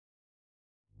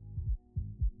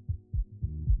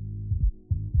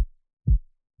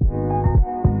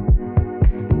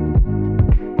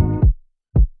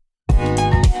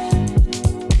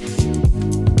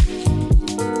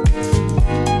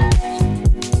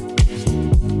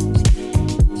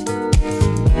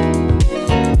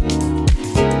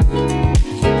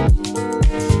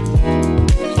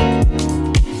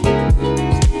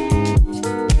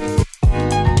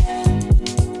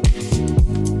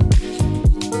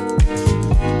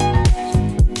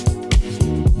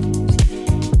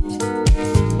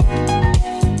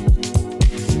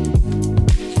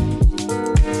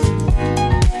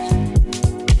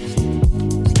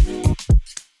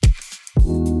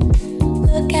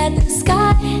at the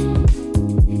sky,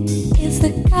 it's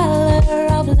the color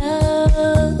of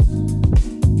love.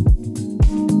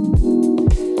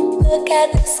 Look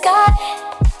at the sky,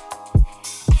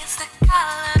 it's the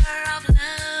color of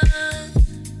love.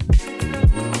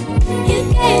 You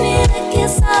gave me the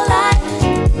kiss of life,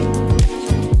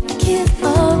 kiss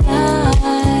of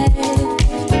life.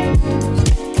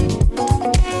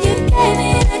 You gave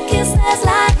me the kiss that's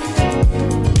life,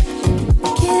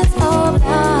 kiss of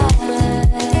life.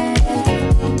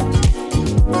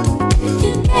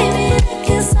 You gave me the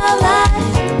kiss of life,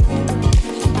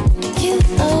 kiss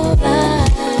of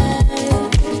life.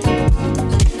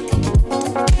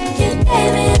 You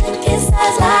gave me the kiss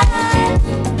that's life,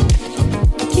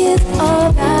 kiss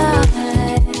of life.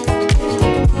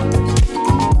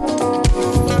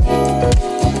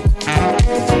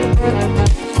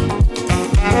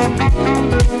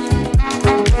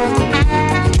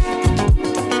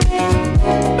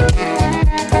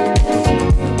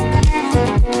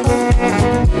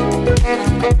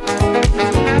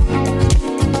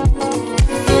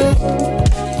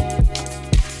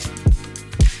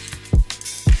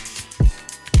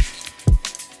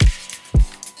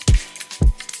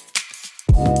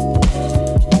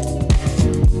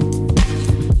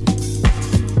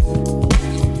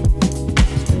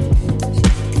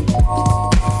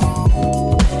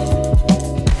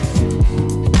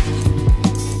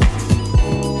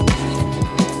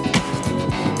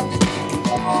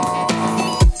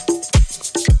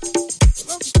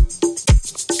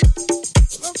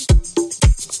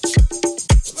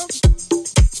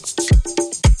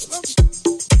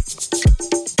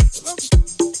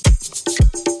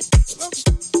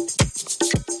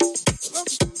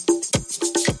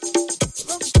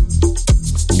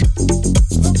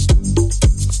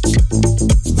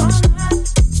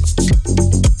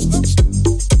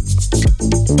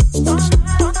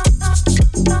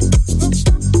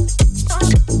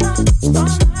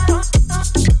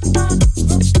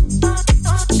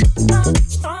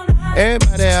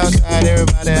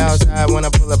 Everybody outside when I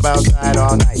pull up outside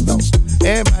all night though.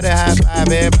 Everybody high five,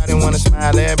 everybody wanna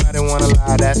smile, everybody wanna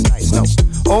lie, that's nice, no.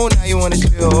 Oh, now you wanna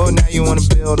chill, oh, now you wanna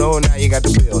build, oh, now you got the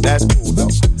bill, that's cool though.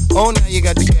 Oh, now you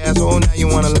got the gas, oh, now you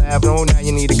wanna laugh, oh, now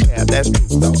you need a cab, that's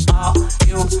true though. All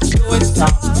you do is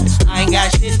talk, I ain't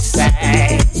got shit to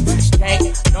say.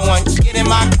 Can't no one get in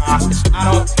my car, I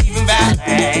don't even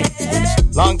valet.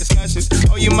 Long discussions,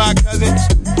 oh, you my cousin?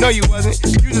 No, you wasn't,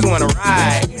 you just wanna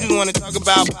ride. You just wanna talk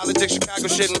about politics, Chicago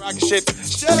shit, and rocket shit.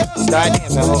 Shut up, start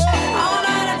dancing, ho. All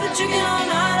night I've been chicken, all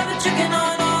night I've been chicken,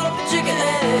 all night I've been chicken,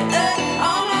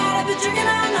 all night I've been chicken,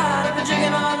 all night I've been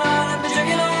chicken, all night I've been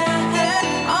chicken,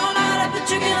 all night I've been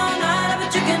chicken, all night I've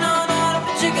been chicken, all night I've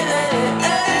been chicken,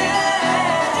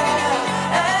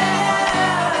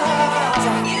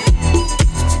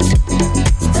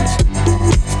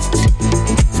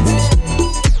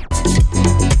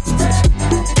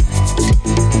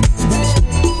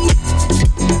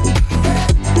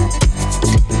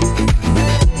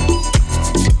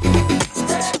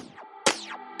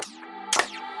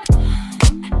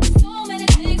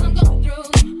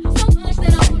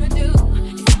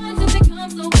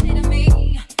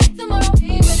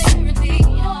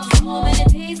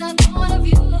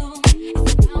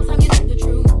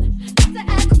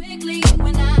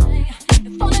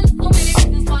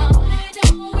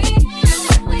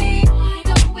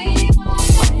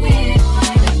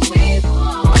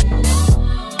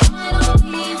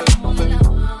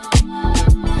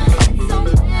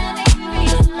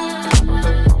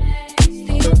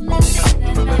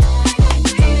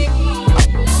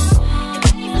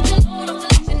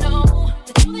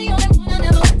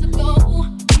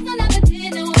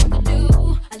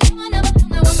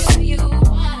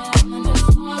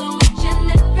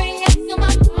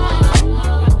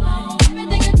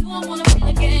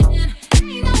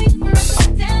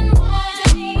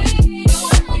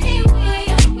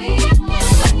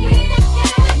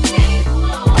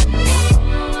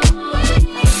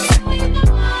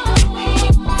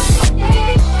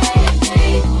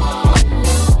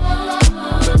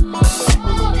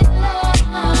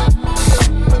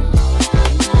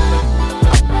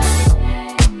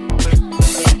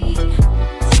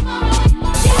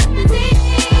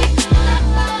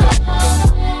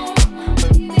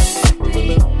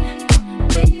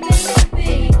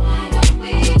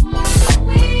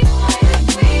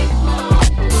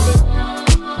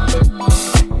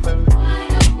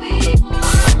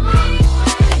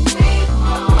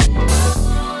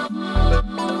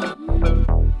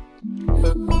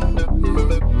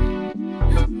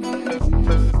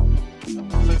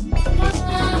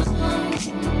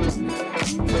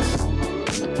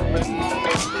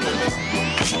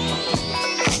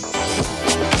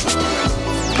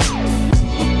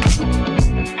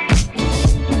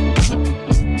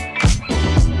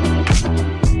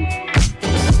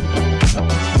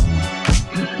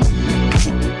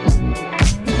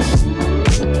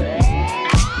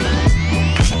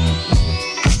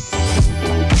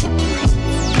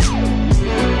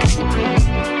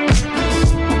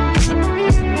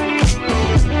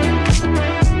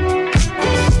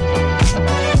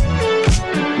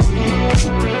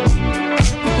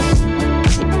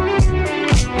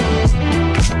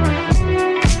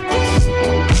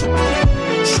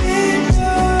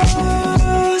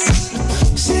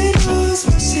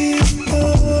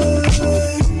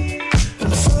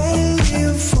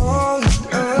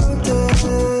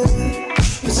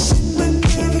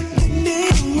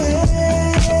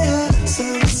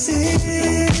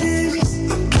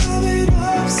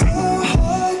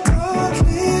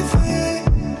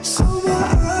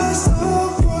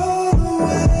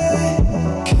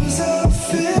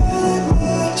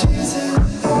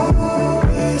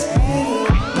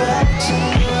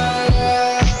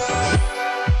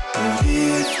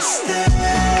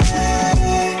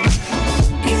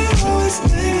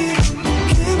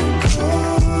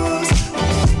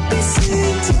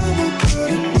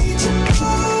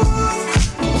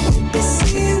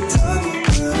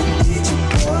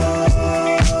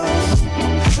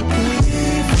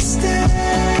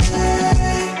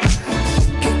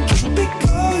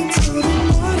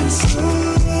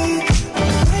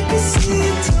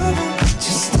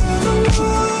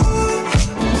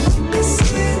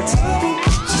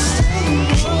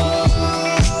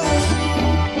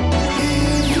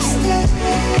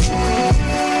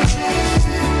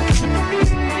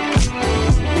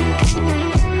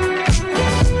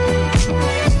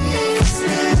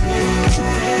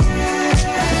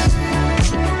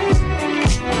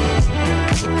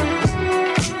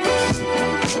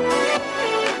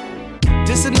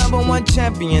 one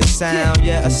champion sound.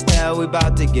 Yeah, Estelle, we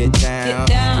about to get down.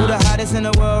 Who the hottest in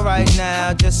the world right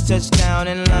now? Just touched down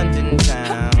in London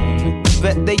town.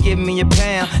 Bet they give me a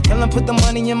pound. Tell them put the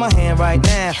money in my hand right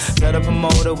now. Set up a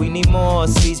motor, we need more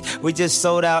seats. We just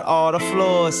sold out all the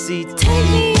floor seats. Take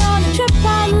me on a trip,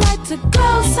 I'd like to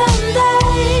go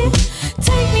someday.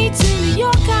 Take me to New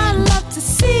York, I'd love to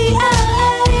see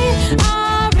LA.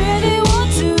 I really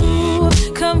want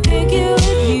to come pick it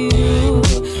with you.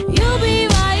 You'll be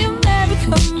my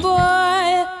American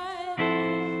boy.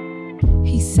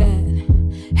 He said,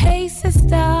 hey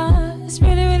sister, it's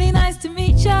really, really nice to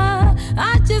meet ya.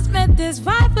 I just met this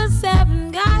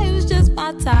 5'7" guy who's just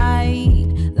my type.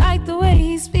 Like the way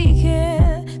he's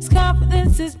speaking, his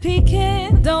confidence is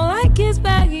peaking. Don't like his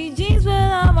baggy jeans, but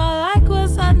I like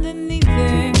what's underneath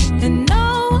it. And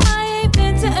no, I ain't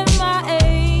been to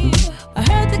MIA. I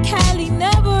heard that Cali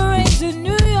never rains and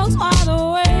New York's wide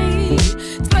away.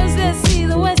 First let's see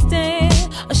the West End,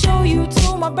 I'll show you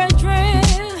to my bedroom.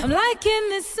 I'm liking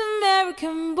this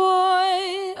American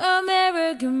boy,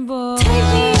 American boy. Take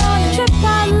me on a trip,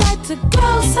 I'd like to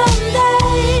go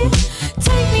someday.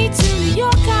 Take me to New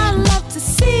York, I'd love to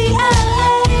see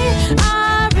LA.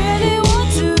 I really want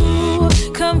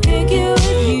to come pick it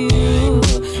with you.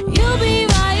 You'll be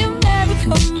my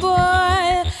American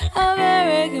boy,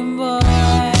 American boy.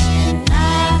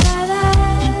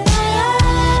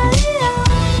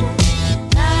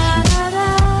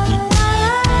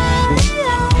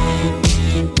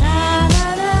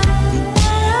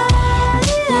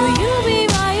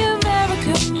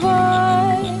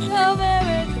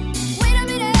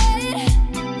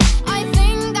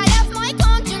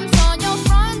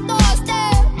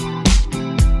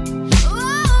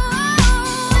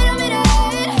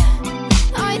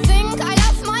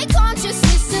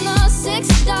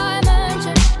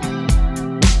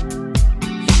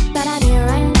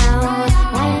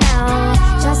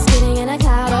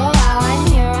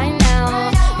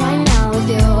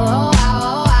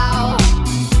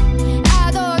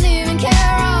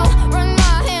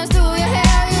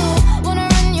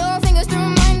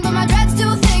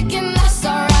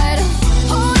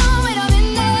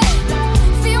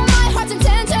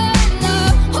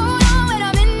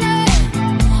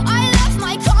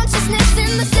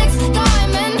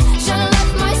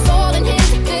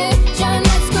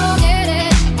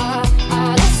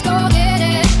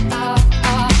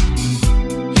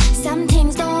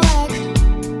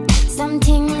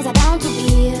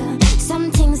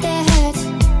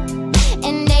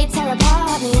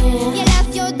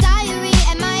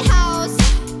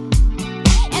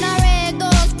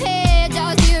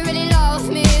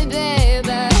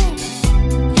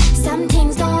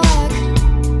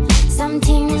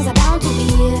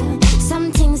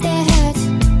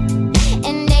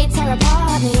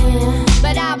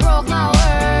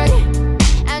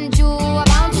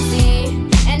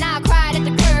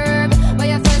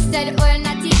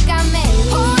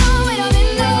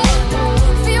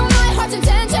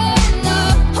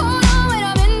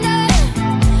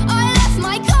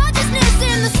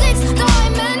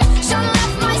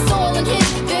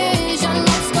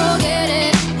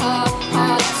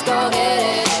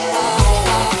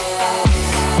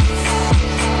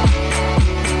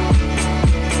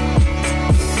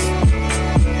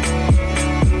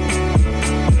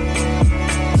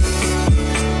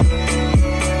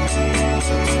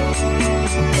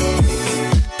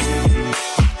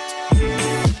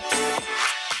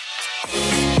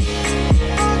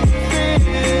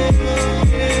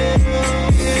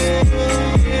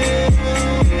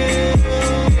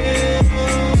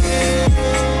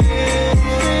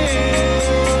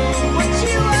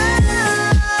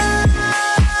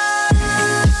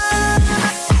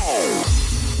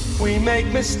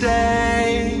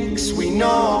 Mistakes, we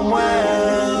know 'em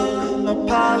well.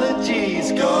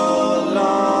 Apologies go a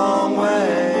long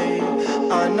way.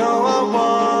 I know I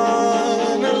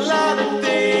want a lot of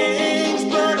things,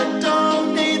 but I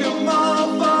don't need them all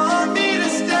for me to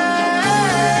stay.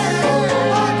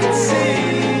 I can see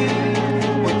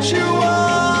what you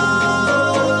want.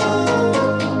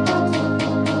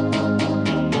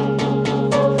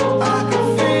 I can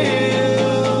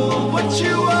feel what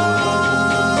you want.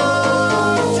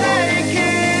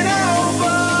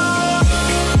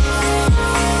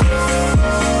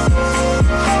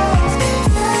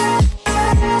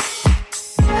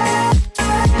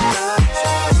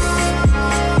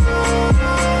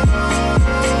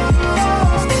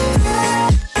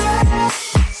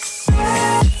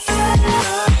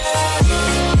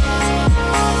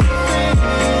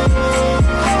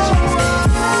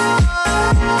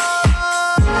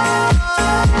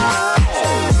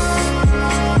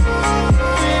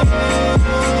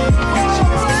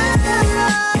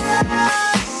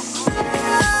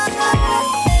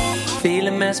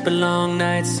 but long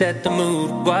nights set the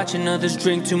mood. Watching others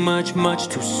drink too much, much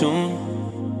too soon.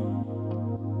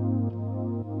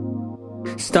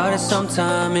 Started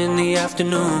sometime in the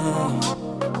afternoon.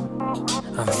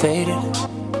 I'm faded.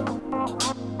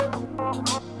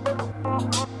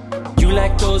 You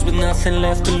like those with nothing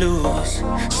left to lose,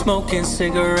 smoking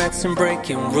cigarettes and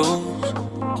breaking rules.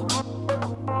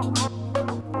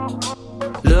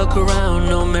 Look around,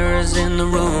 no mirrors in the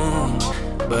room,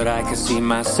 but I can see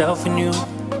myself in you.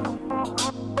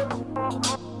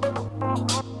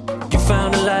 You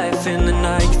found a life in the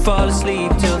night, you fall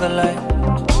asleep till the light.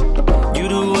 You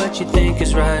do what you think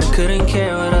is right, couldn't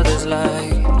care what others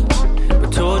like.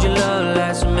 But told you love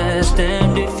life's a mess,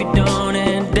 damned if you don't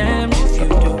and damned if you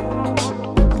do.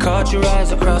 Caught your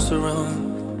eyes across the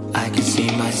room, I can see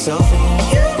myself in you.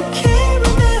 You can't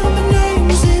remember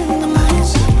names in the mind. I can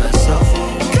see myself in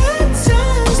you. Good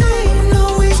times ain't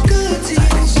always good to you. I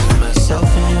can see myself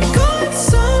in you. Going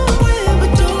somewhere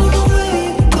but don't know where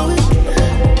you're going.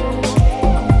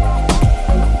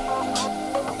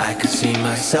 I can see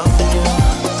myself in you.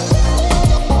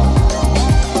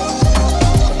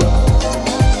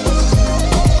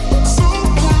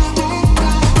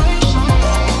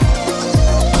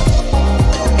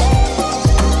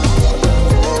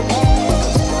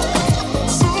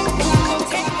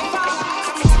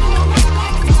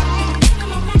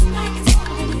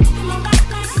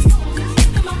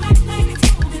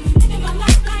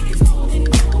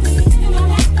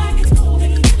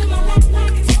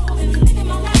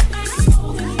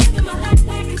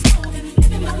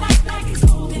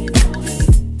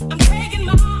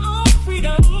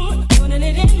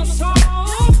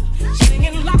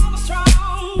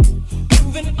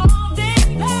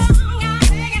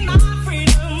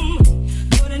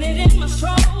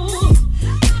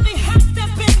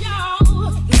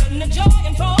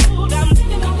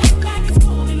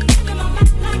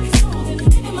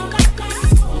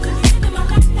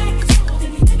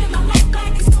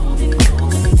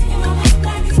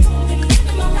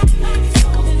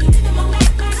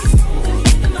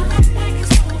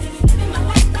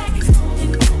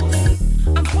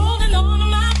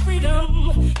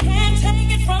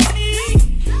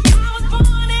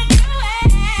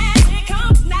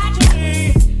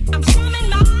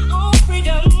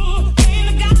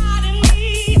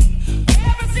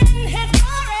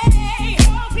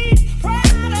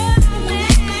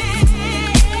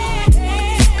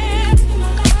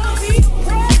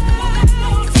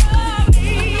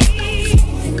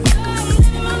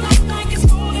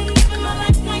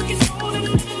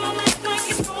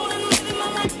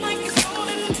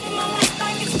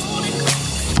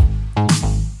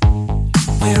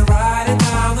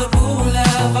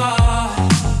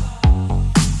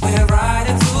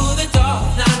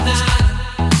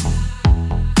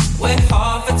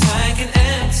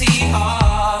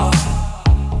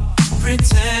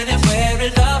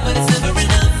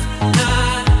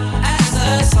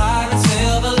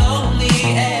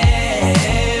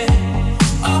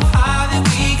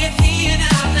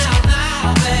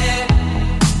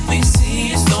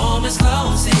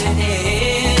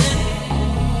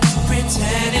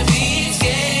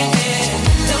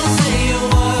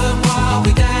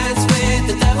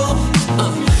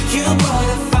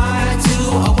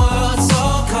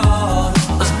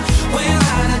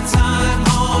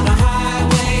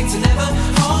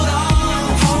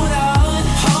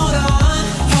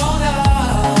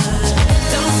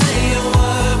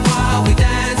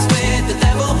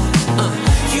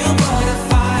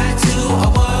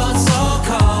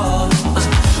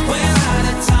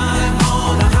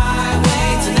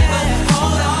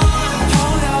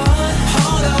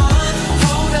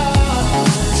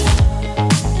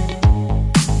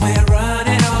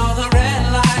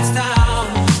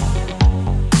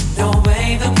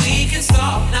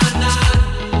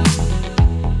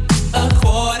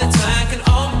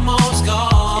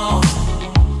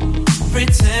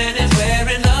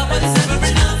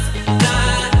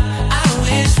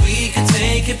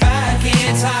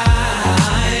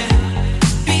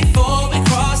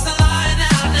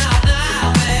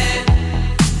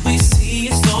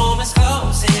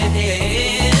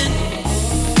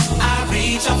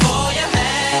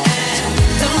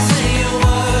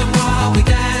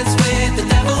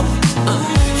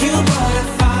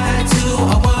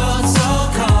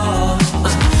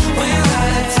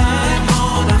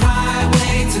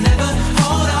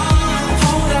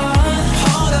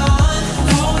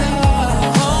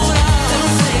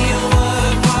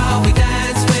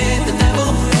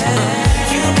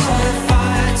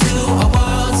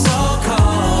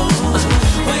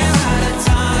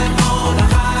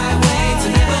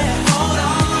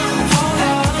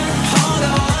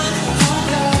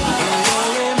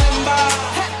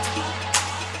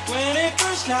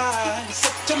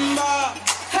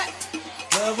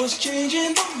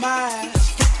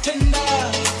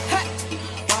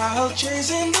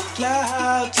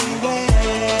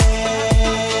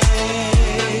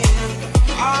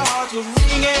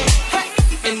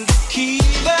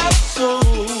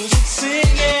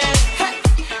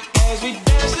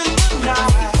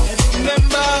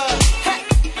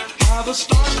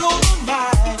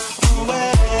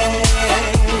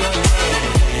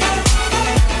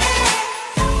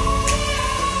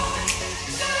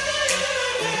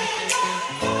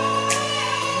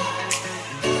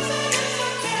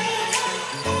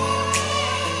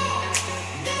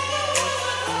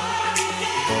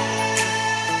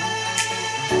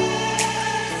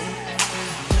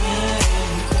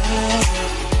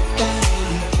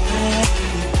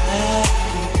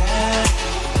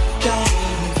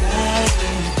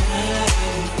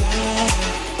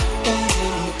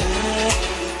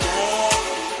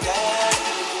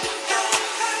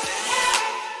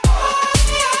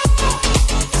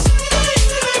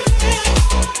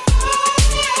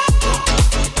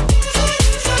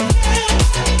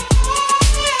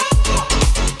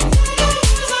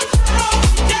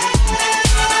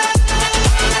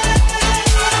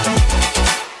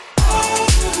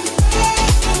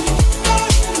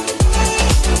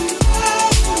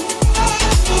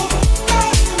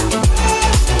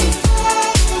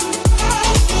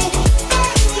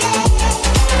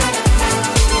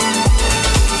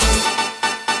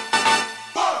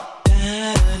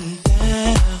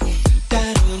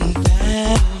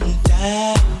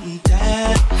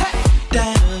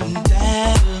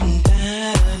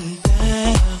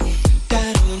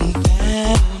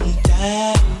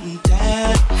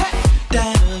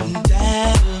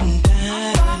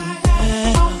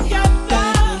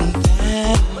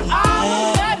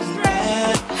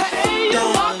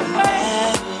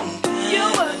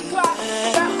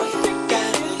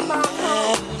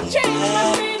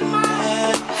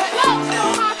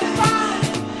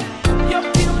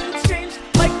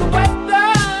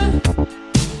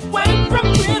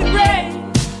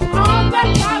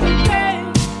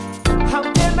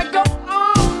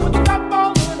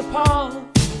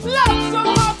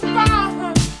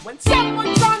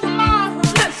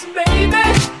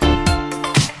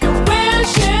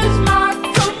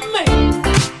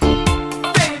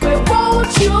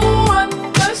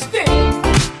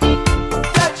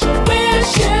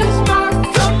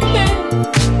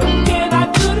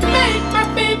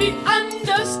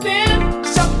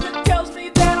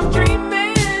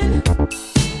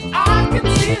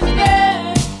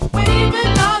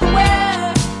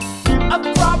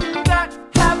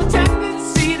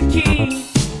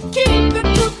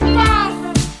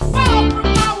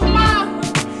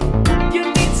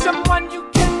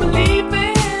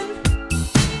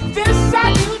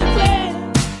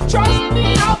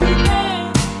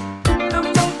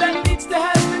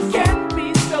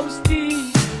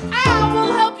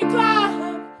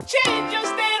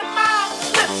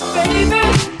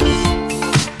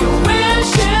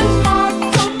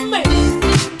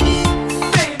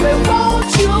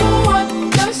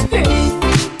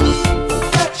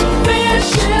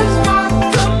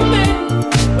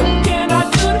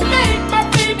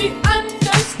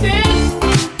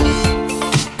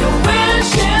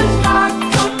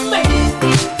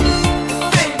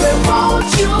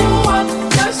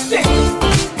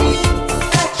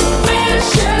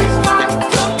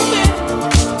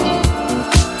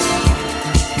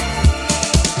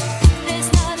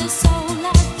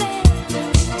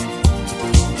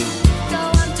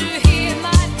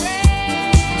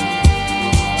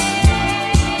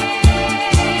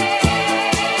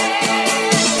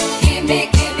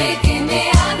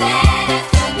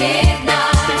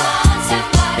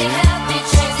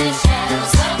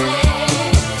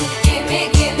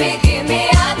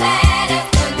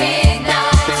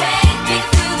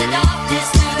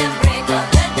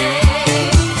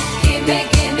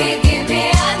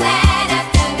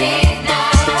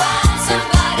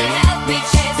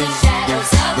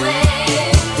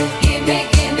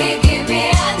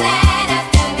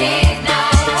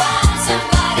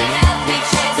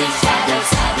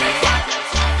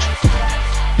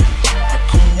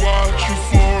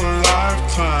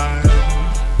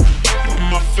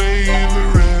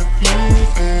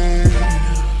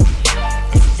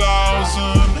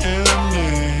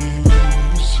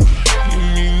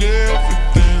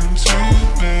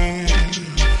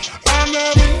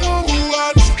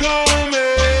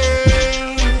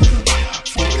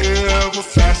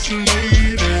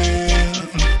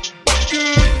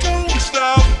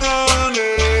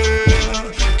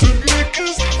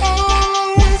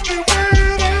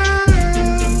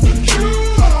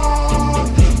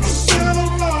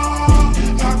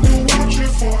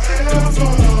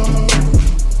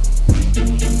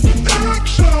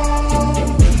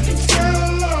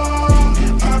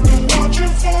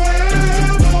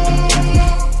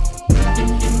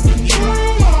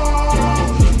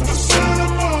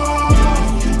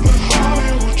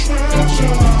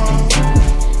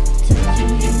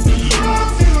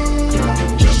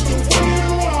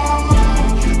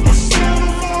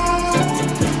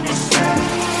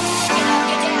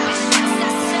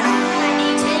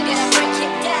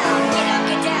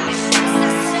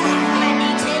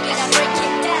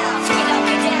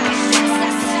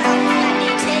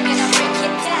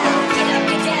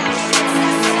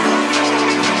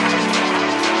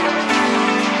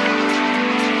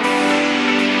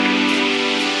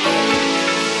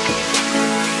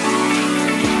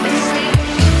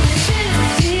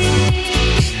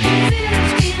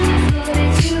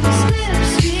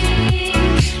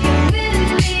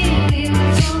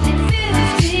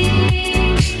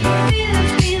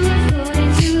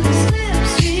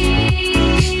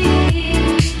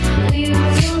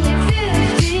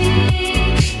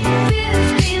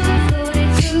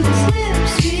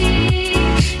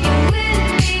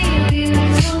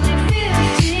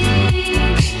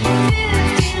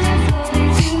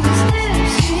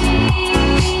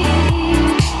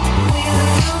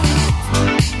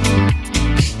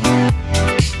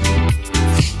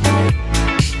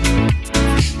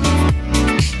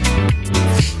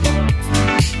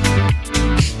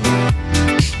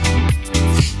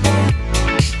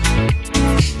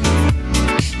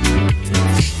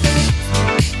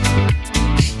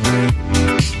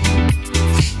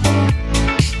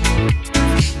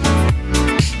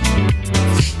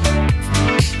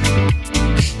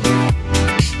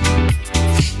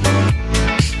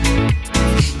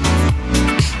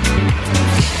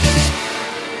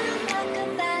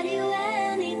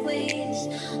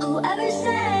 Whoever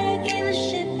said I gave a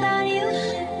shit about you,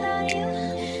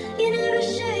 you never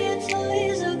share your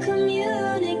toys or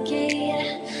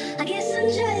communicate. I guess I'm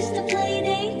just a play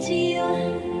date to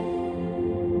you.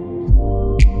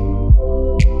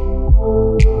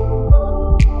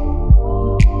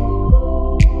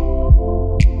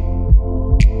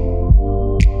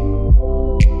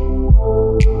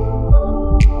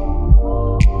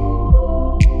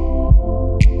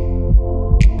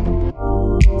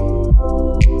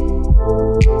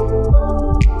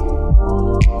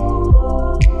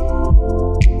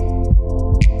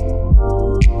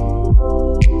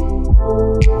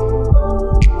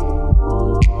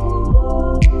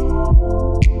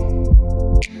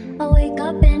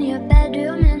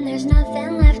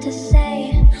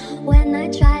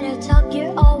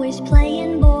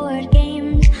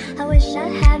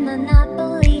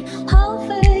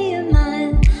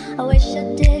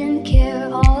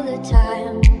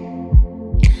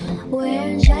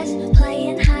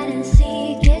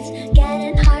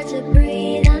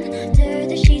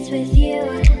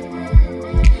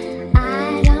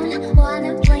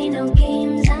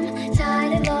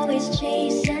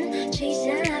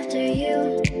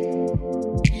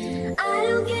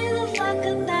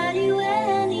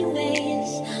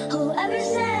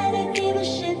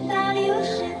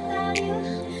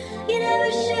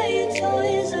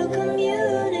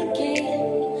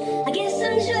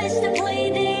 Just a play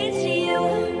date to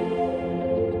you.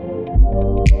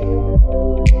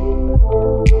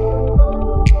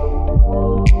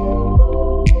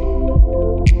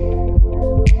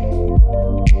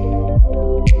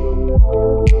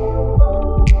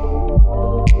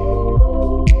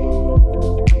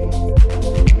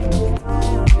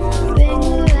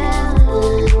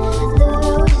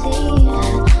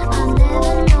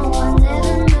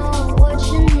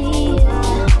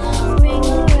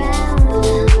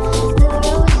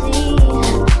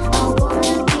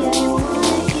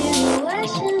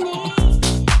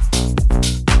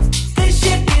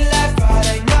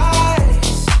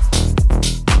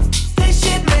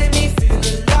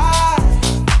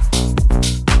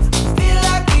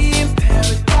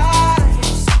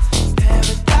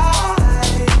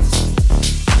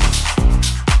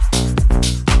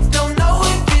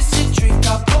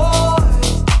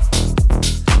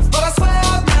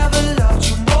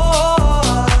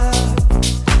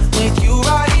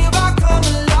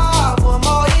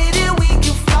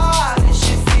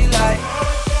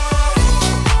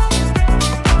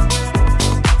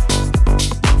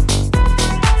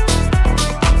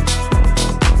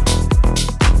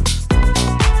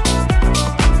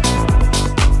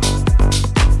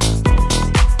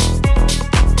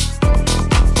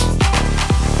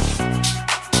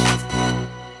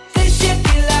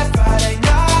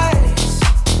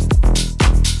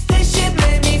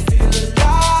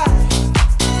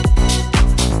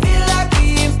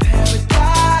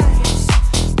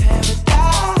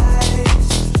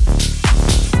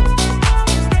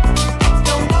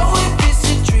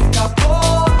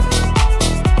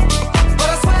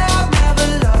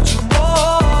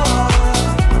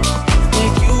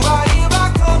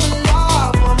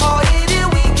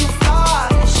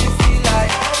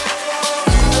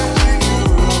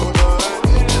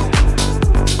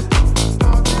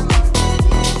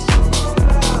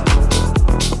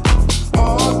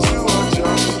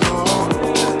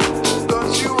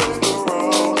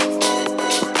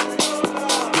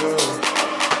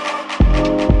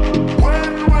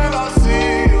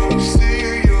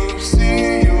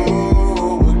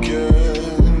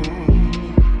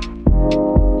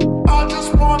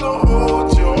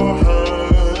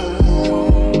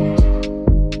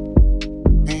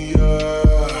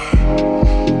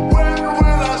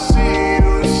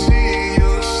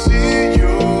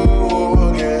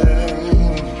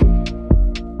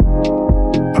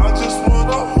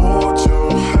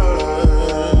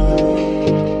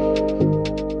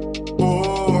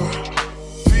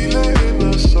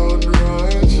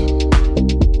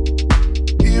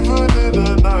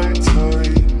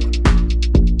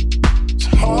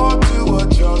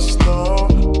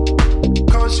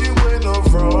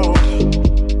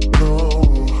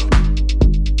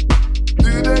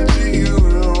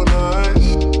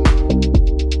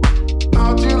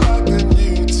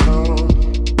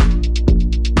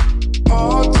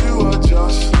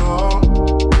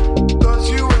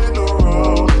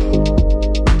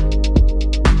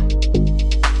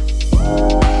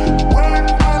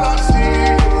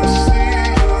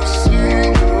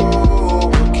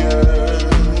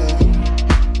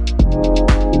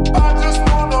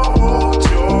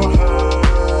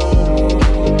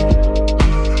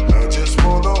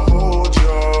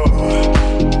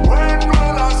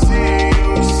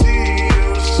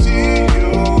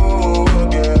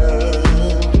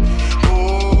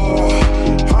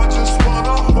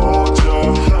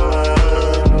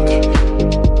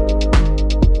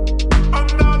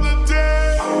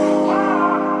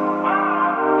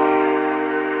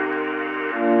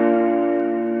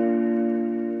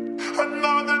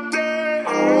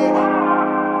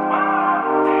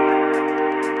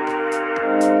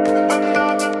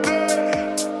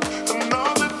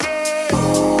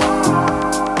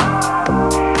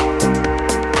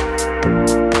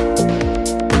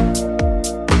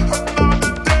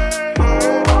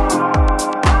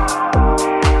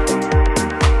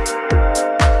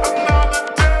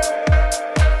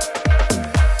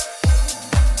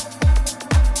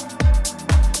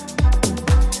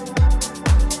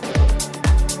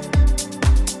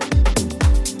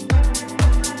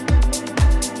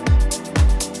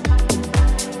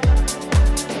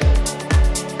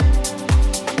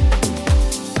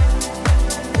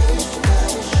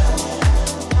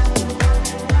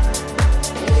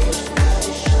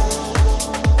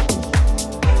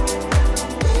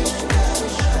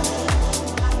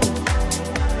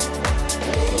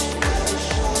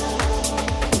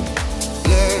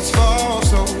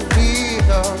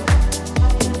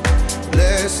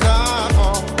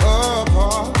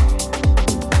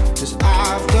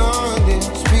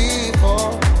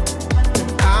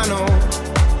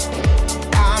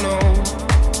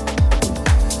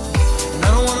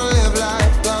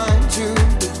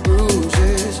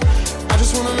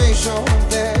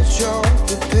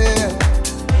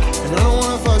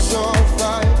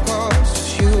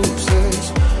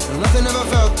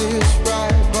 this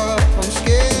right, but I'm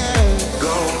scared.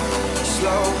 Go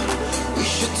slow, we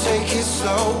should take it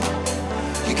slow.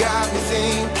 You got me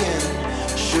thinking,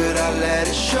 should I let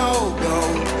it show?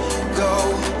 Go,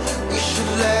 we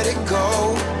should let it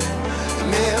go.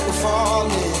 Admit we're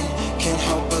falling, can't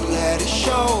help but let it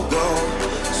show. Go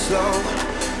slow,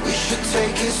 we should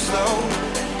take it slow.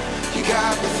 You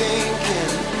got me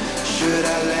thinking, should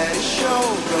I let it show?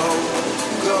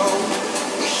 Go,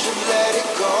 we should let it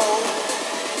go.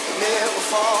 Admit we're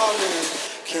falling,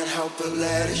 can't help but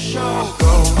let it show.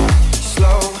 Go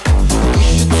slow, we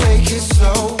should take it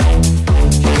slow.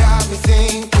 You got me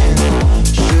thinking,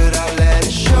 should I let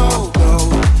it show?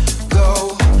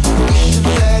 Go, we should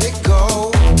let it go.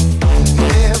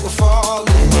 Admit we're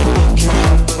falling, can't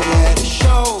help but let it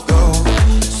show. Go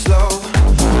slow,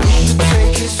 we should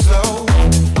take it slow.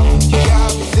 You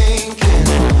got me thinking,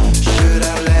 should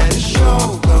I let it show?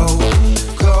 Go,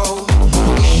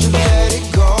 we should let it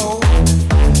go.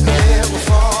 Admit we're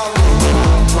falling.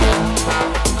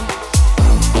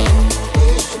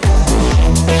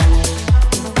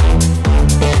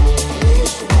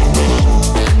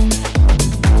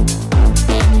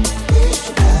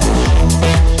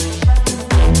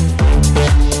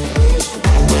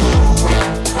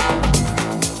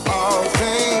 All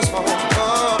things fall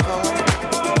apart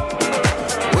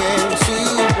when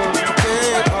two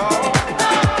get off.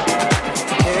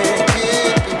 Can't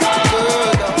get the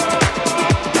good off.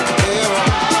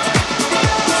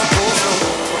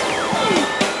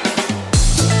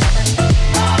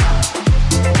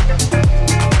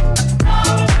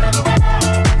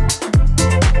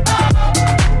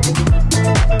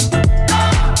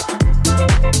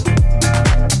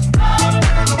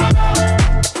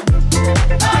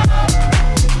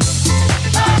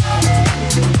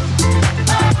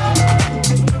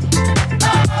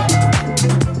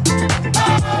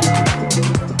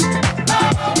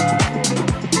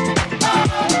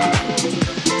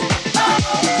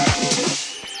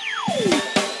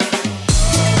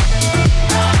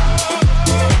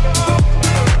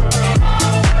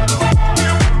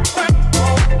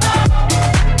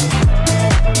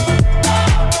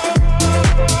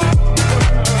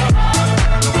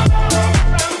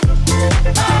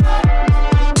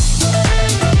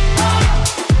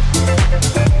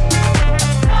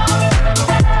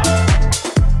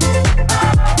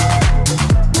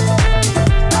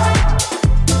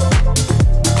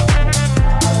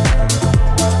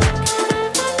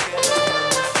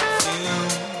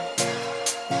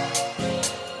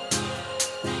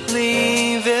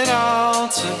 Leave it all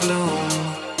to bloom.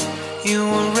 You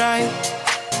were right.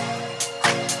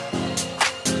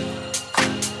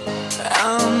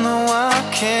 I know I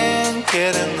can't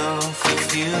get enough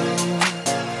of you.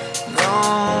 No,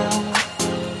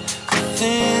 the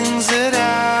things that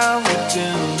I would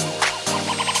do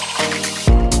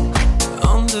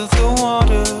under the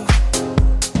water.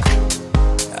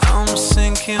 I'm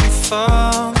sinking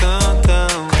further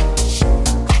down,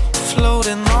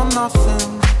 floating on nothing.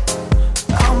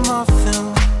 I'm nothing.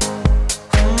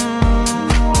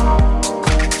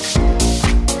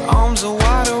 Arms are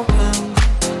wide open.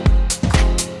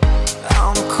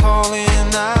 I'm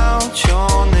calling out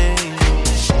your name.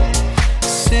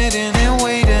 Sitting and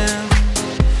waiting.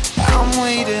 I'm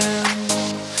waiting.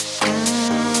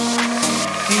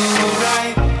 You were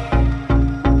right.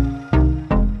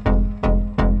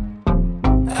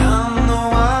 I know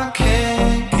I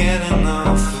can't get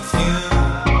enough of you.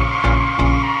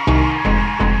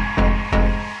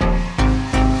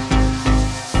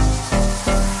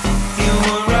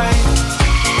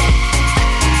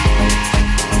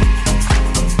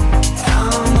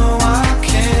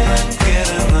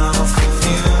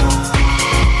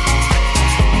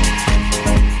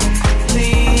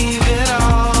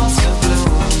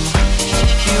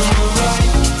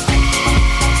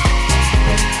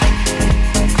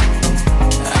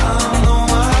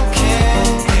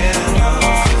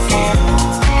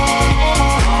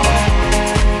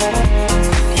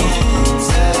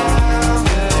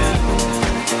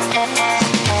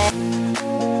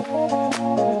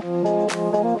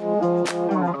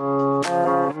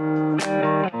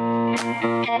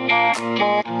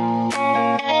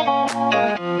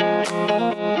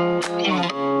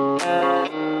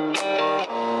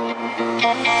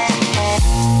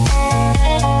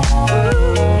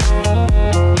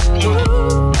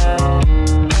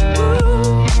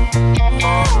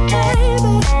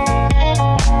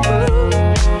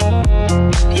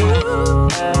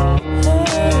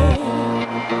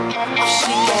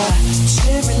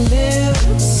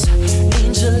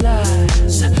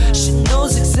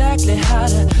 Exactly how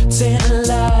to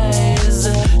tantalize.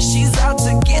 She's out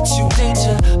to get you,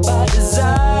 danger by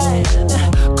design.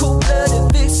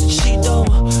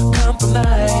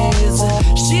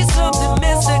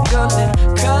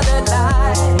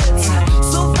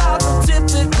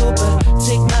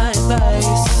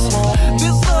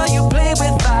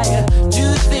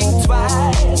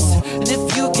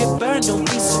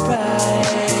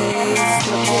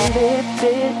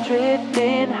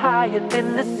 higher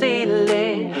than the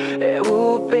ceiling.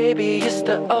 Ooh, baby, it's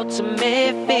the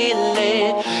ultimate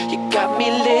feeling. You got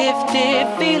me lifted,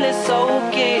 feeling so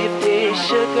gifted.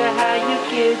 Sugar, how you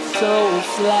get so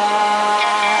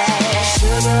fly?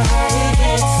 Sugar, how you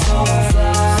get so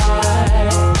fly?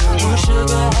 Ooh,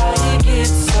 sugar, how you get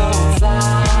so fly?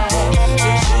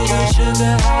 Sugar,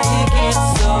 sugar, how you get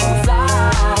so fly?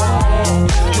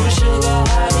 Ooh, sugar,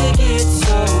 how you get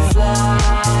so fly?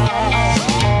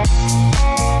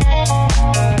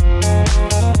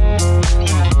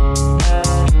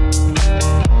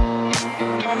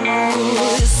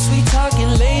 Sweet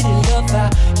talking lady, love how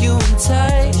you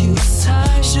entice.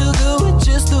 Sugar with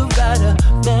just the right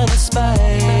amount of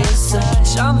spice.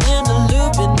 I'm in the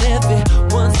loop and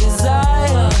everyone's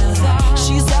desire.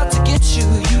 She's out to get you,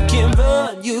 you can't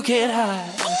run, you can't hide.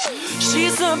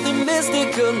 She's something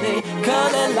mystical, they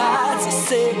color lights. I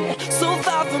say, so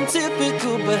far from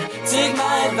typical, but take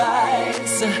my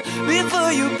advice.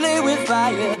 Before you play with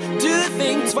fire, do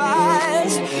think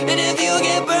twice. And if you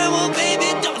get burned, well,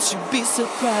 baby, don't you be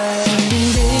surprised.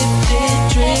 Lifted,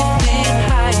 drifting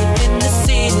higher than the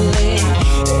ceiling.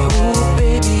 Ooh,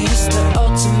 baby, it's the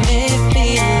ultimate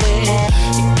feeling.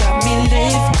 You got me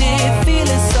lifted,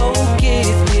 feeling so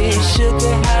gifted.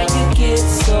 Sugar, how you get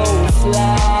so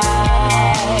fly?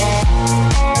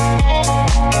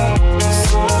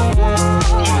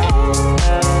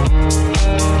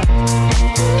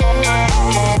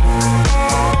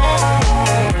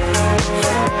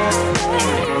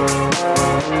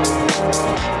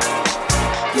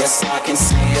 Yes, I can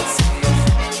see it.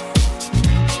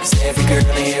 'Cause every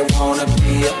girl here wanna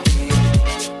be a.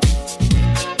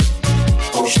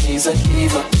 Oh, she's a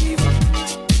diva.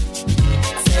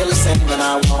 I feel the same when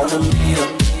I wanna meet her.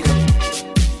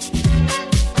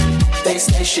 They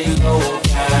say she low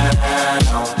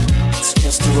down. It's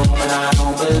just a woman, I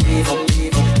don't believe them.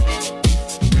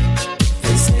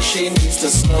 They say she needs to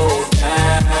slow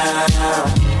down.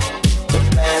 The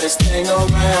baddest thing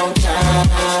around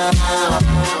town.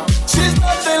 She's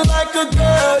nothing like a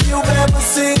girl you've ever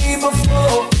seen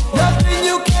before. Nothing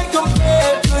you can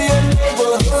compare to your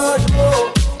neighborhood.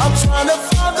 I'm trying to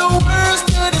find the words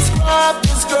to describe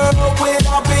this girl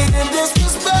without being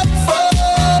disrespectful.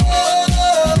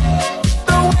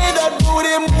 The way that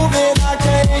booty moving, I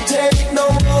can't take no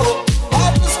more. I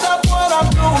have to stop what I'm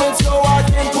doing so I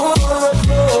can pull her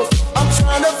close. I'm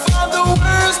trying to find the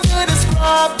words to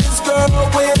describe this girl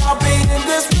without being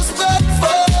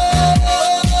disrespectful.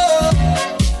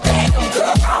 Damn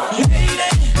girl, you need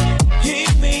it.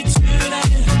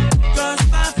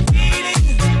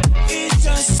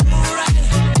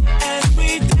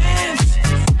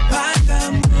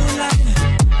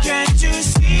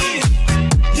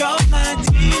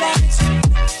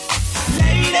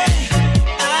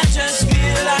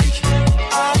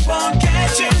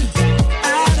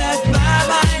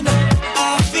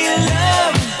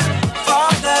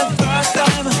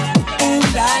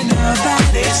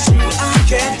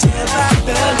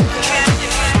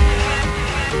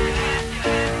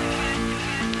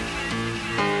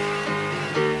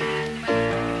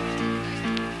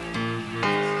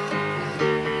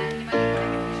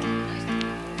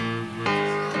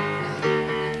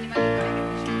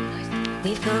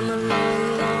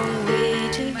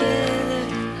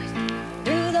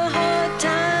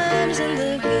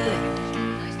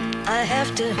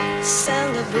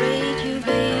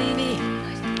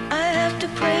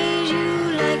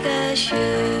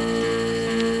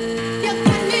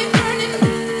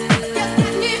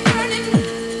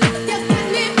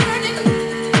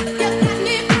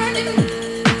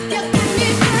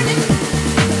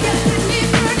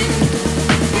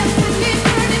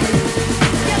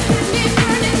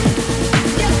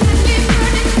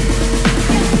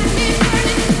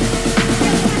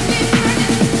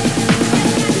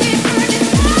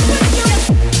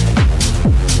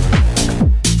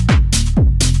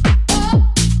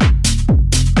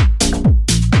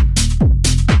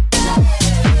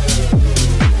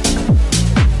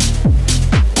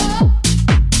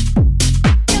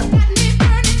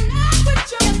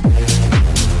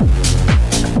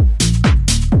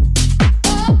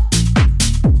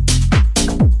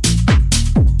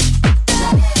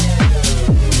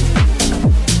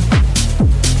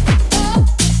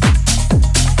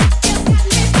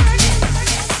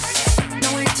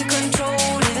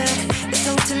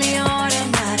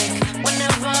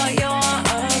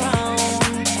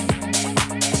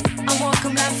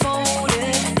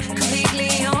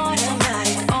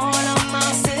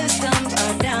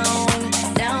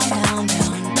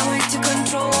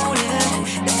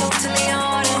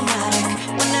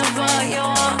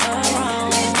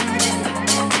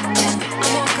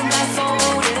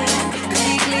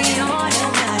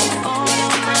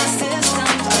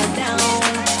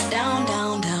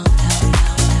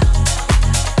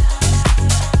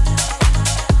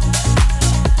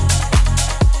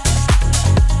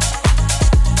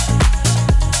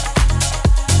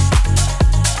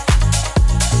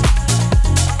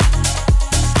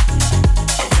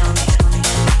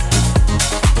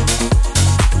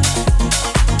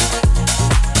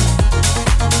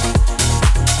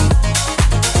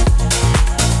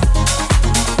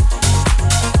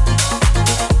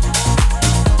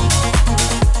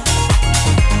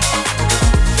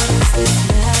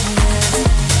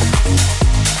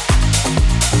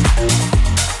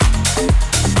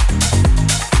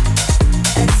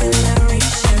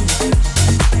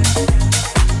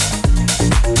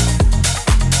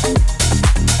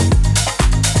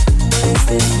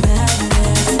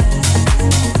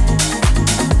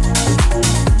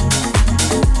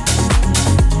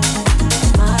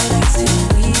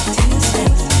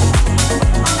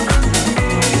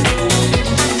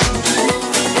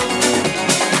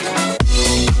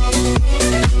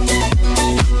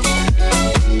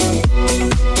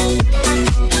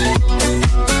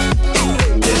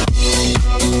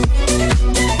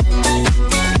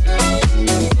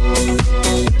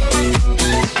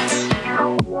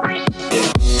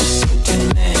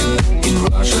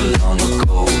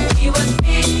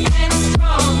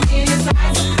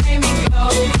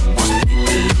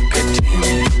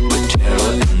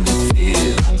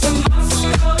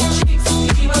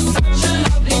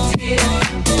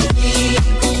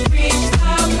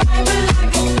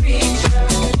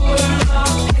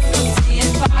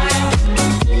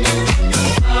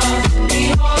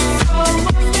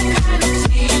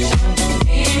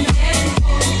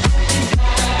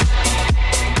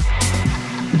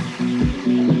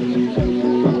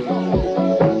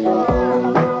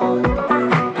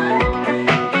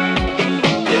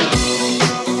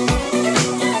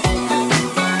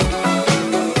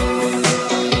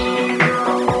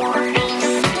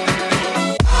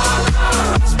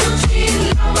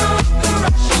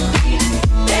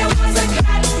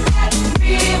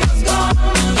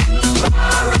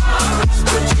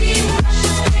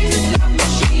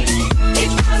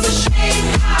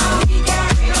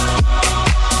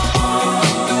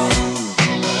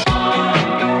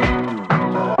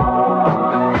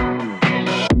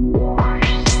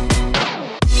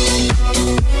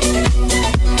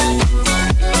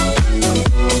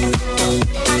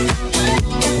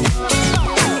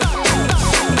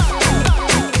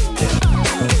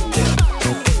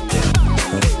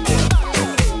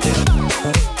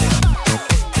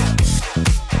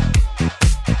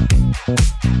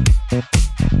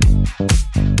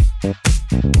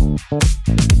 Finally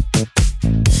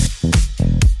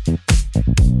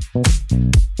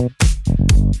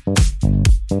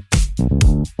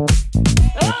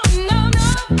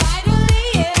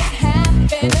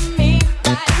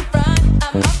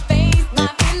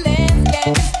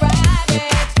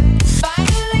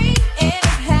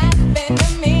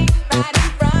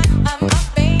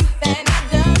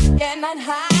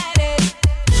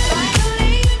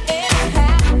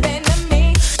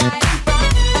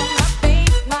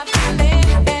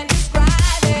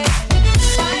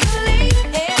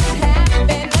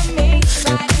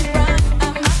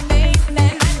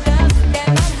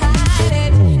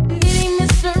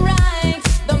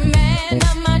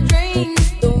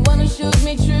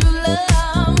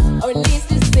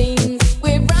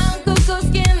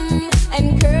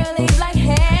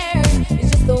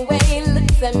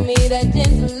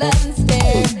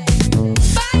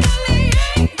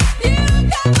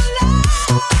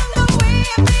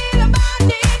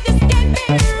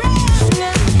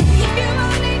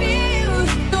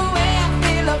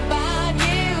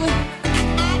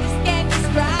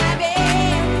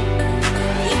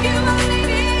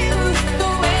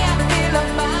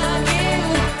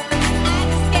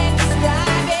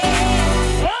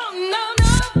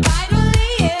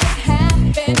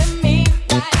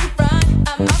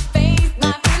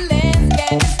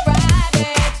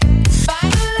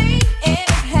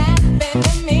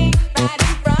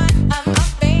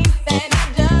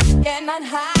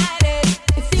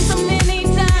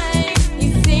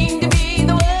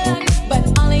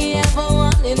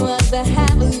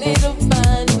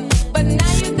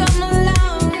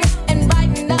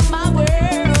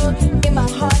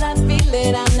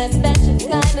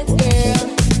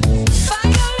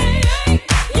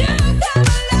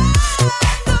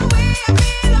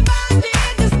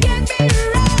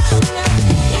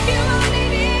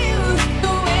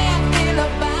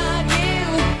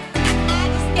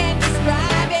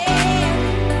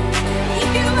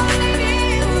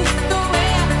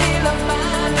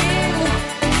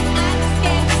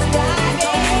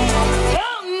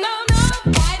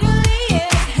it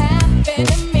happened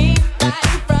to me right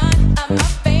in front of my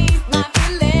face. My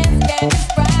feelings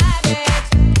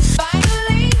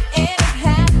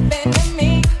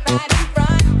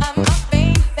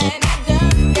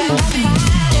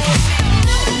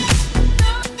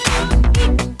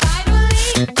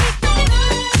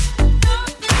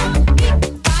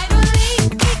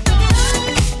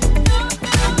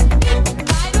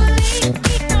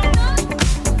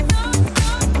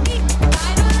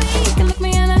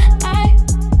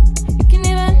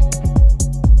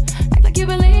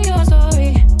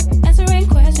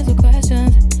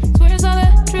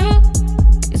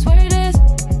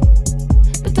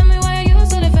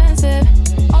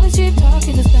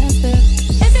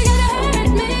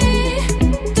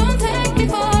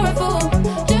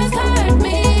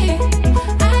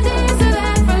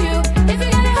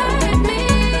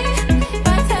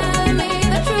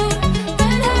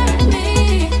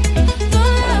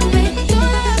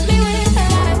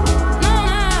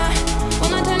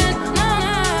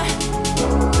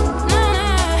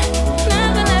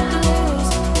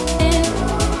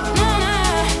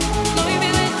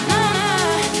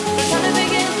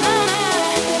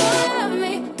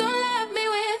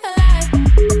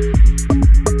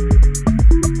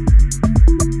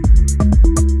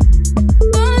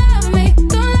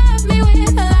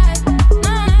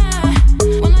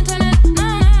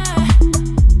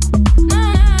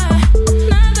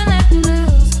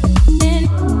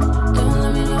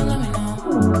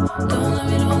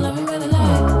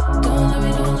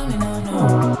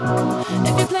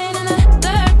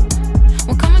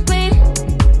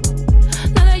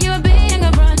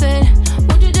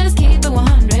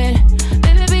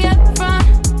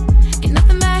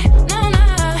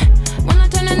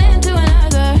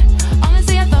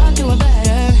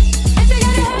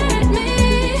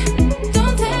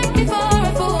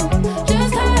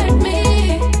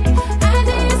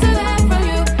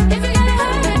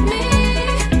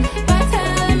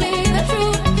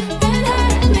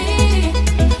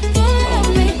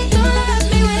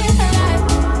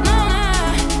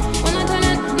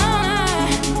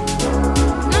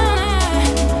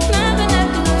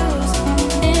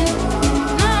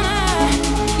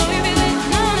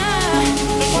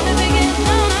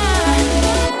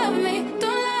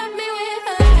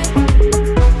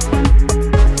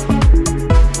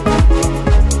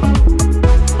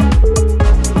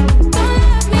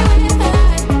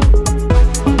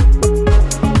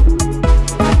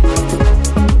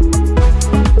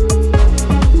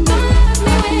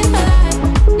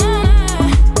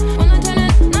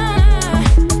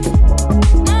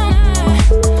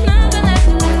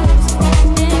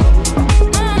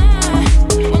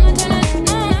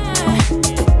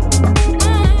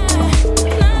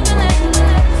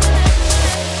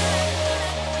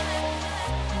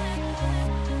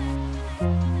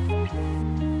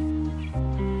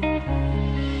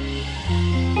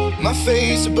My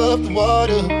face above the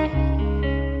water.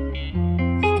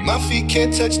 My feet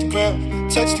can't touch the ground,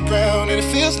 and it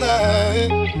feels like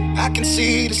I can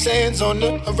see the sands on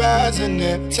the horizon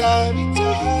every time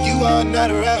you are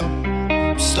not around.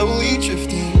 I'm slowly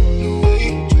drifting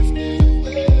away,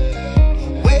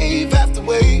 wave after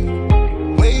wave,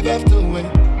 wave after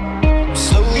wave. I'm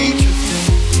slowly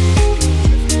drifting,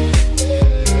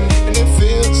 and it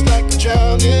feels like I'm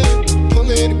drowning,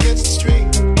 pulling against the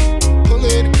stream,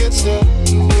 pulling against the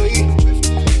wave.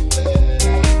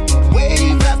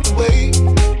 Wave after wave,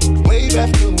 wave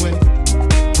after wave,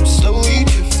 I'm slowly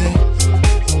drifting.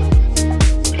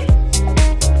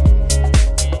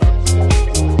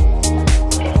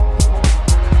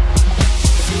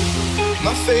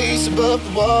 My face above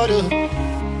the water.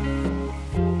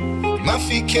 My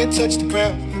feet can't touch the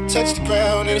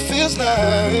ground, and it feels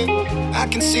like I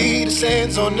can see the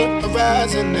sands on the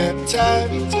horizon every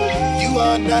time you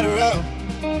are not around.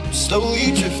 I'm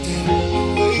slowly drifting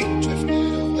away.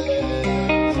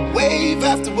 Wave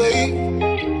after wave,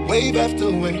 wave after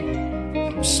wave,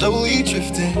 I'm slowly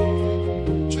drifting,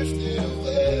 drifting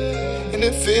away. And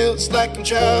it feels like I'm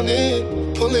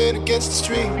drowning, pulling against the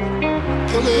stream,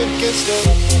 pulling against the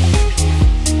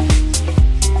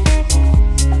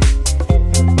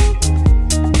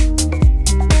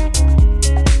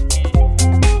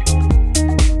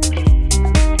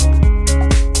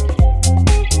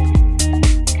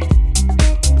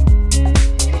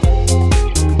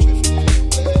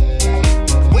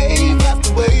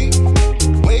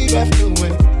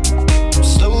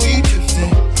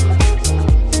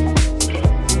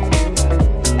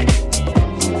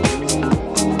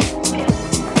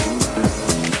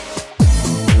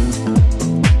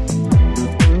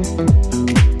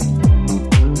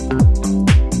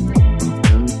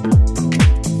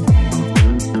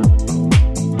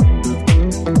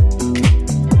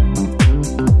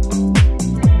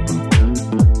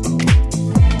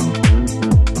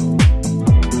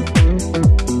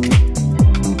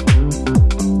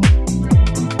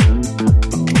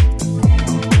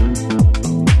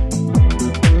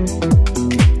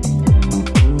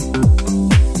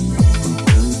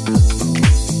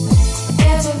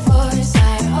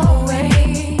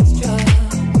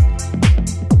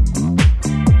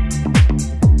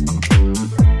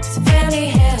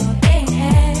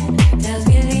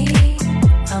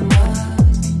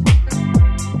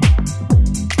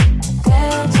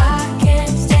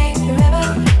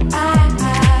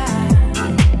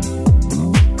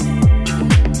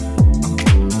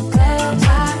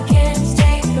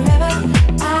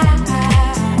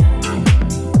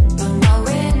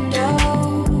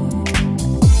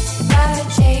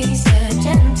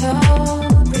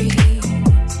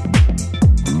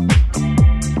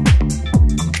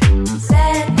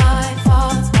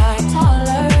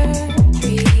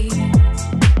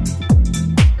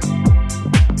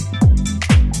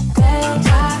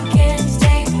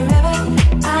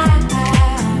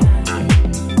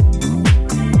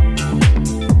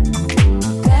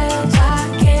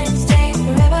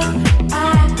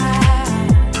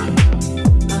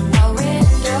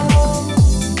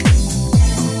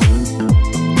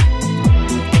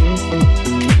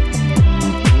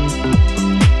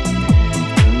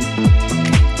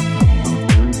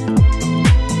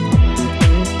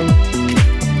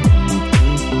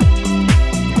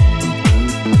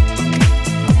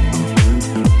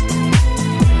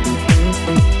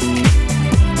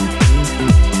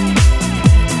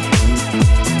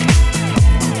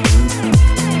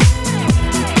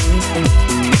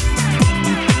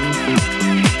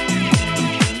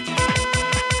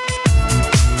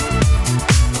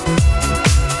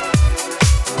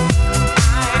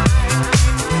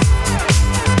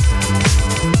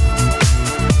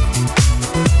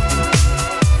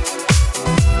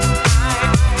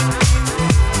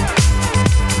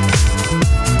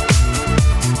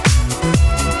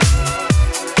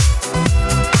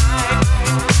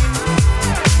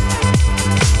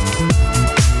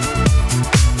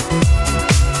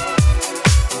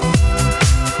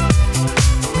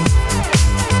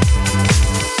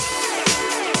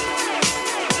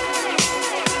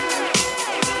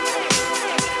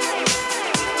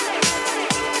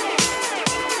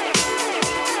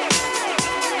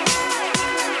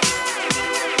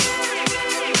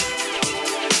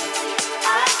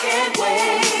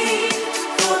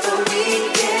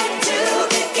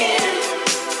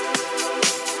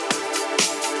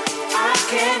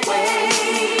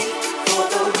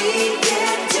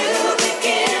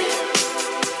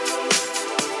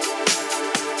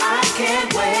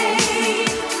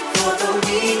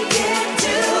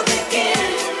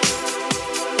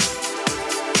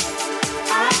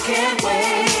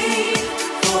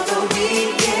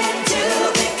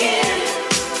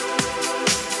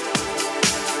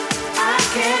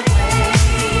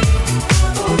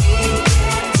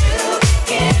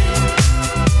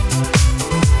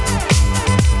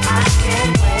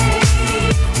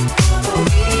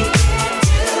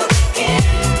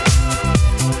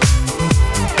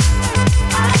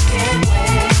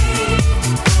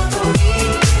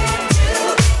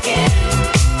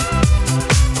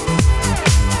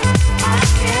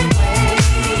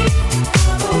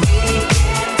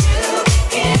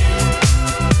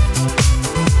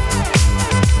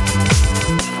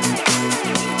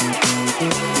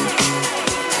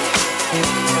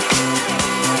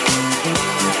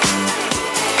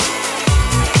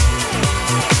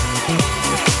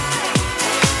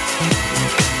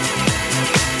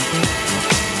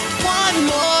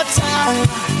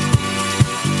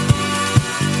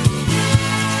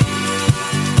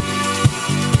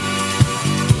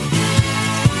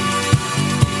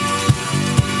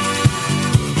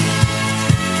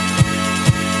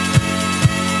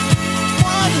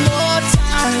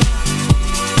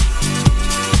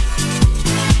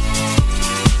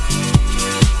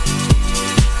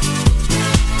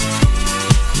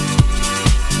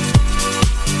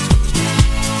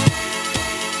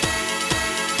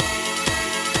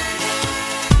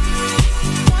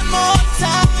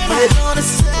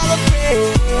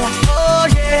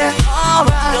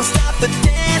don't stop the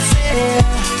dancing.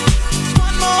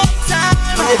 One more time,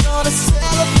 we're gonna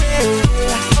celebrate.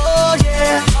 Oh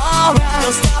yeah, alright.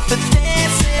 Don't stop the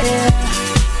dancing.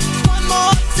 One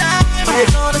more time, we're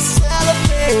gonna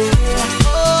celebrate.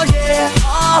 Oh yeah,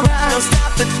 alright. Don't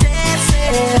stop the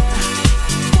dancing.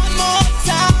 One more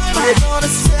time, we're gonna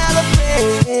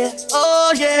celebrate.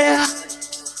 Oh yeah.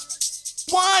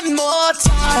 One more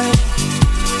time.